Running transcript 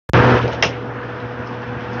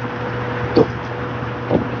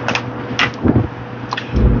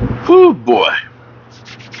Oh boy.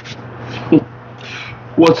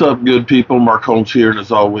 What's up, good people? Mark Holmes here, and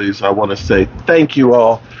as always, I want to say thank you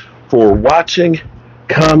all for watching,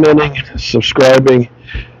 commenting, subscribing,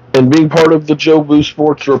 and being part of the Joe Boo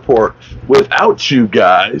Sports Report. Without you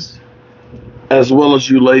guys, as well as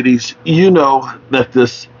you ladies, you know that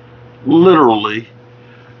this literally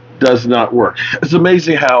does not work. It's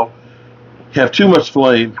amazing how you have too much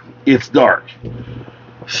flame, it's dark.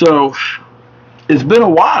 So, it's been a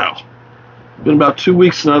while. It's been about 2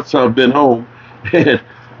 weeks since I've been home. And,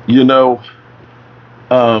 you know,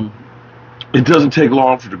 um, it doesn't take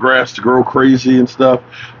long for the grass to grow crazy and stuff.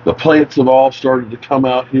 The plants have all started to come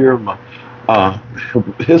out here. My uh,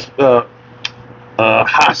 his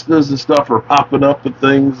hostas and stuff are popping up and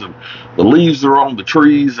things, and the leaves are on the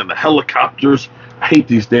trees, and the helicopters. I hate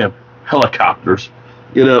these damn helicopters.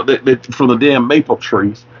 You know, from the damn maple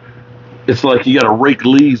trees. It's like you got to rake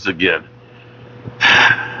leaves again.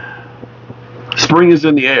 Spring is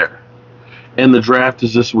in the air. And the draft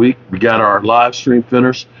is this week. We got our live stream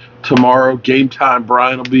finish tomorrow. Game Time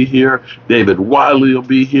Brian will be here. David Wiley will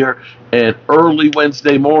be here. And early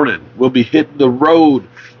Wednesday morning, we'll be hitting the road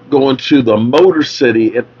going to the Motor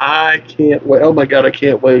City. And I can't wait. Oh, my God, I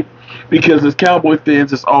can't wait. Because as Cowboy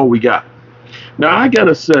fans, it's all we got. Now, I got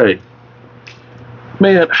to say,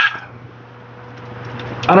 man,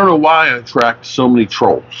 I don't know why I attract so many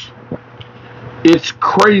trolls. It's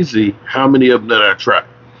crazy how many of them that I attract.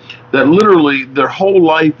 That literally their whole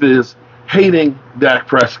life is hating Dak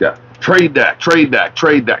Prescott. Trade Dak, trade Dak,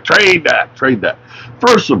 trade Dak, trade Dak, trade Dak.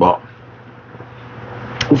 First of all,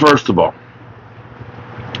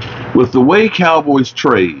 with the way Cowboys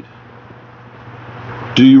trade,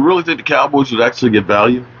 do you really think the Cowboys would actually get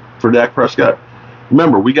value for Dak Prescott?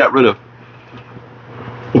 Remember, we got rid of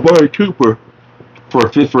Amari Cooper for a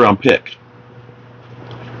 5th-round pick.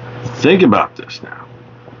 Think about this now.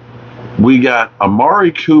 We got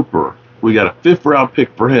Amari Cooper. We got a 5th-round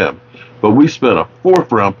pick for him, but we spent a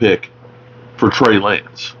 4th-round pick for Trey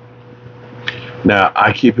Lance. Now,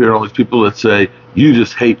 I keep hearing all these people that say, you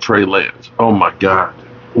just hate Trey Lance. Oh, my God.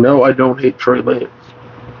 No, I don't hate Trey Lance.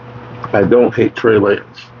 I don't hate Trey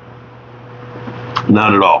Lance.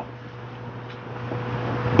 Not at all.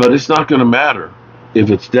 But it's not going to matter if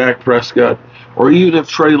it's Dak Prescott or even if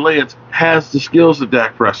Trey Lance has the skills of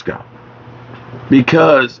Dak Prescott.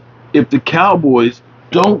 Because if the Cowboys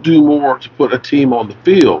don't do more to put a team on the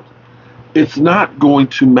field, it's not going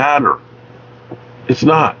to matter. It's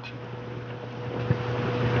not.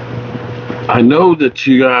 I know that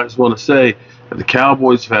you guys want to say that the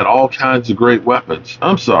Cowboys have had all kinds of great weapons.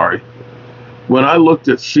 I'm sorry. When I looked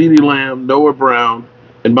at CeeDee Lamb, Noah Brown,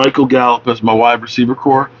 and Michael Gallup as my wide receiver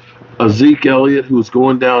core, Zeke Elliott, who was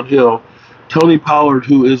going downhill, Tony Pollard,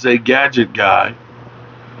 who is a gadget guy,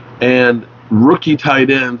 and rookie tight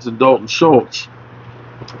ends and Dalton Schultz,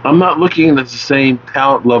 I'm not looking at the same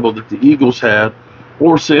talent level that the Eagles had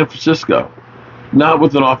or San Francisco. Not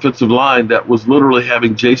with an offensive line that was literally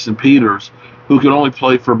having Jason Peters, who could only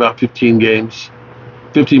play for about 15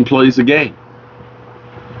 plays a game.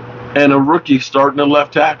 And a rookie starting at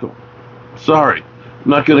left tackle. Sorry,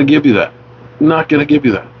 I'm not going to give you that. I'm not going to give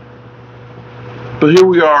you that. But here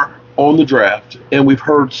we are on the draft, and we've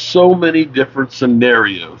heard so many different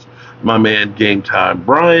scenarios. My man, Game Time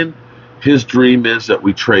Brian, his dream is that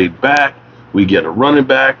we trade back, we get a running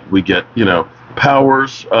back, we get,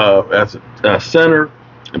 Powers as a center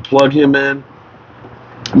and plug him in,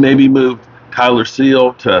 maybe move Tyler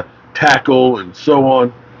Seal to tackle and so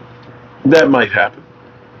on. That might happen.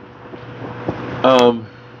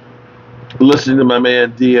 Listening to my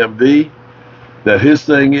man DMV, that his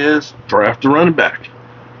thing is draft a running back.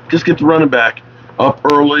 Just get the running back up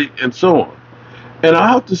early and so on. And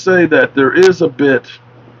I have to say that there is a bit,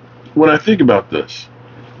 when I think about this,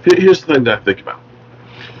 here's the thing that I think about.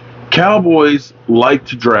 Cowboys like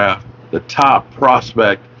to draft the top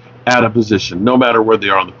prospect at a position, no matter where they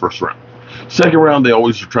are in the first round. Second round, they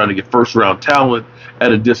always are trying to get first round talent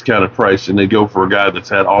at a discounted price, and they go for a guy that's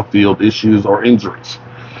had off-field issues or injuries.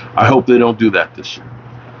 I hope they don't do that this year.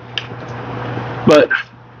 But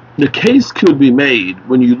the case could be made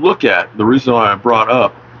when you look at the reason why I brought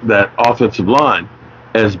up that offensive line,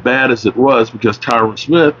 as bad as it was, because Tyron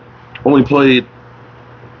Smith only played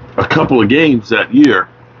a couple of games that year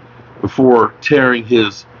before tearing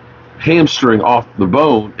his hamstring off the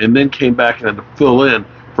bone, and then came back and had to fill in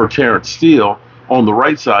for Terrence Steele on the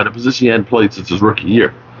right side, a position he hadn't played since his rookie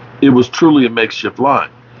year. It was truly a makeshift line.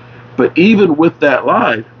 But even with that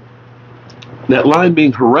line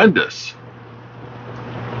being horrendous,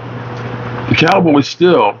 the Cowboys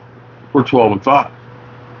still were 12-5.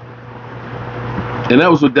 And that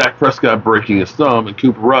was with Dak Prescott breaking his thumb and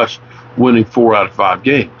Cooper Rush winning 4 out of 5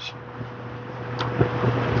 games.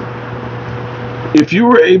 If you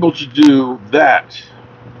were able to do that,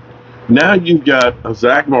 now you've got a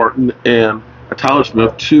Zach Martin and a Tyler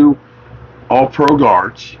Smith, 2 all-pro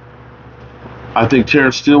guards. I think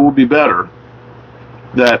Terrence Steele will be better.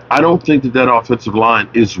 That I don't think that offensive line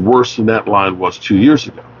is worse than that line was 2 years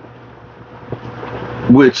ago.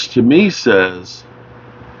 Which to me says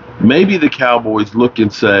maybe the Cowboys look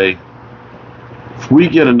and say, if we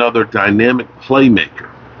get another dynamic playmaker,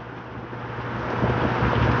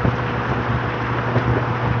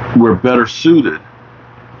 we're better suited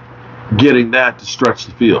getting that to stretch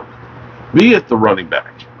the field. Be it the running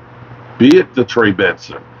back, be it the Trey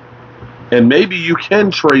Benson. And maybe you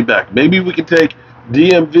can trade back. Maybe we can take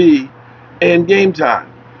DMV and Game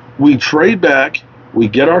Time. We trade back, we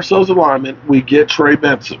get ourselves a lineman, we get Trey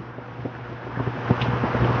Benson.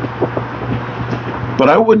 But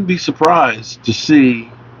I wouldn't be surprised to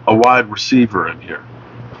see a wide receiver in here.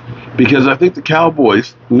 Because I think the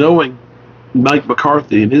Cowboys, knowing Mike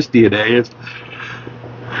McCarthy and his DNA, is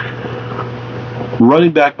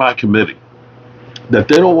running back by committee. That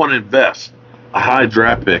they don't want to invest a high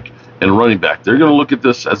draft pick in running back. They're going to look at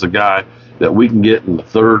this as a guy that we can get in the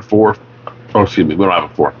third, fourth, oh, excuse me, we don't have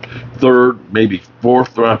a fourth, third, maybe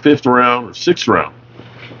fourth round, fifth round, or sixth round.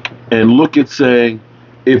 And look at saying,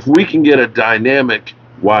 if we can get a dynamic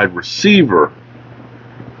wide receiver,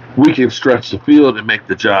 we can stretch the field and make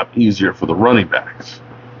the job easier for the running backs.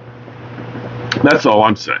 That's all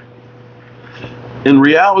I'm saying. In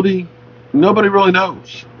reality, nobody really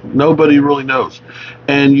knows. Nobody really knows.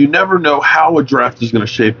 And you never know how a draft is going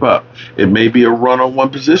to shape up. It may be a run on one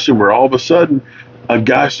position where all of a sudden a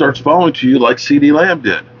guy starts falling to you like CeeDee Lamb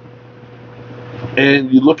did.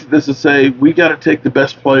 And you look at this and say, we got to take the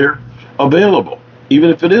best player available, even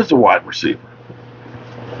if it is a wide receiver.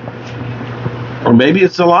 Or maybe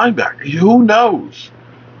it's a linebacker. Who knows?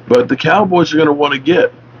 But the Cowboys are going to want to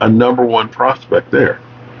get a number one prospect there.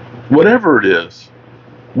 Whatever it is,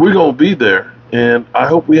 we're going to be there, and I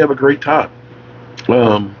hope we have a great time.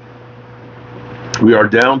 We are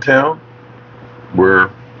downtown. We're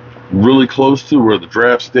really close to where the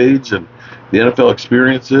draft stage and the NFL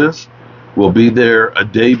experience is. We'll be there a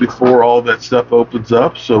day before all that stuff opens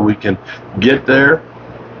up so we can get there,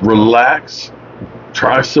 relax,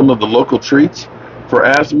 try some of the local treats for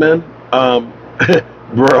Asman.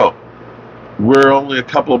 Bro, we're only a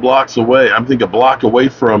couple of blocks away. I'm thinking a block away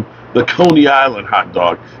from the Coney Island hot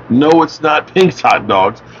dog. No, it's not Pink's hot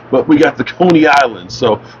dogs, but we got the Coney Island.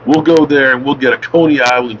 So we'll go there and we'll get a Coney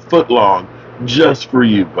Island footlong just for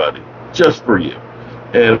you, buddy. Just for you.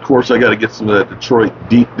 And of course, I got to get some of that Detroit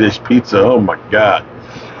deep dish pizza. Oh my God.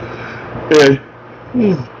 And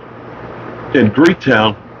in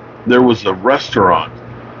Greektown, there was a restaurant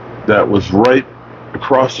that was right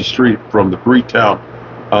across the street from the Greektown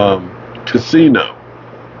casino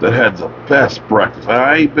that had the best breakfast.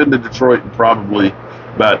 I ain't been to Detroit in probably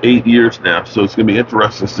about 8 years now, so it's going to be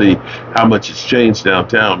interesting to see how much it's changed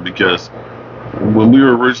downtown, because when we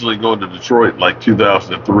were originally going to Detroit like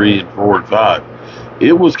 2003 and 4 and 5,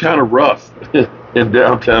 it was kind of rough in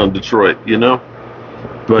downtown Detroit, you know?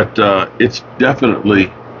 But it's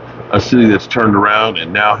definitely a city that's turned around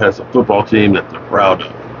and now has a football team that they're proud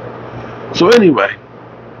of. So anyway,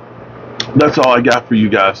 that's all I got for you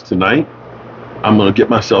guys tonight. I'm going to get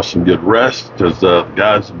myself some good rest because the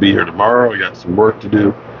guys will be here tomorrow. I got some work to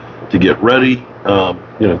do to get ready,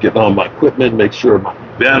 getting all my equipment, make sure my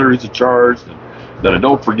batteries are charged, and that I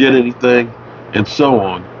don't forget anything, and so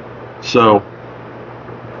on. So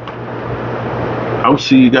I'll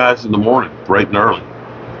see you guys in the morning, bright and early.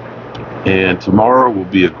 And tomorrow will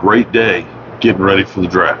be a great day getting ready for the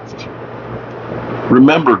draft.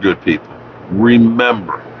 Remember, good people,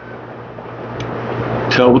 remember,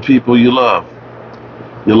 tell the people you love them.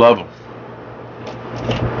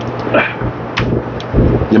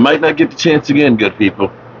 You might not get the chance again, good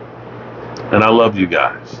people. And I love you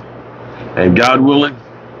guys. And God willing,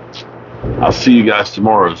 I'll see you guys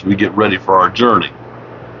tomorrow as we get ready for our journey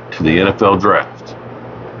to the NFL Draft.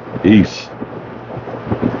 Peace.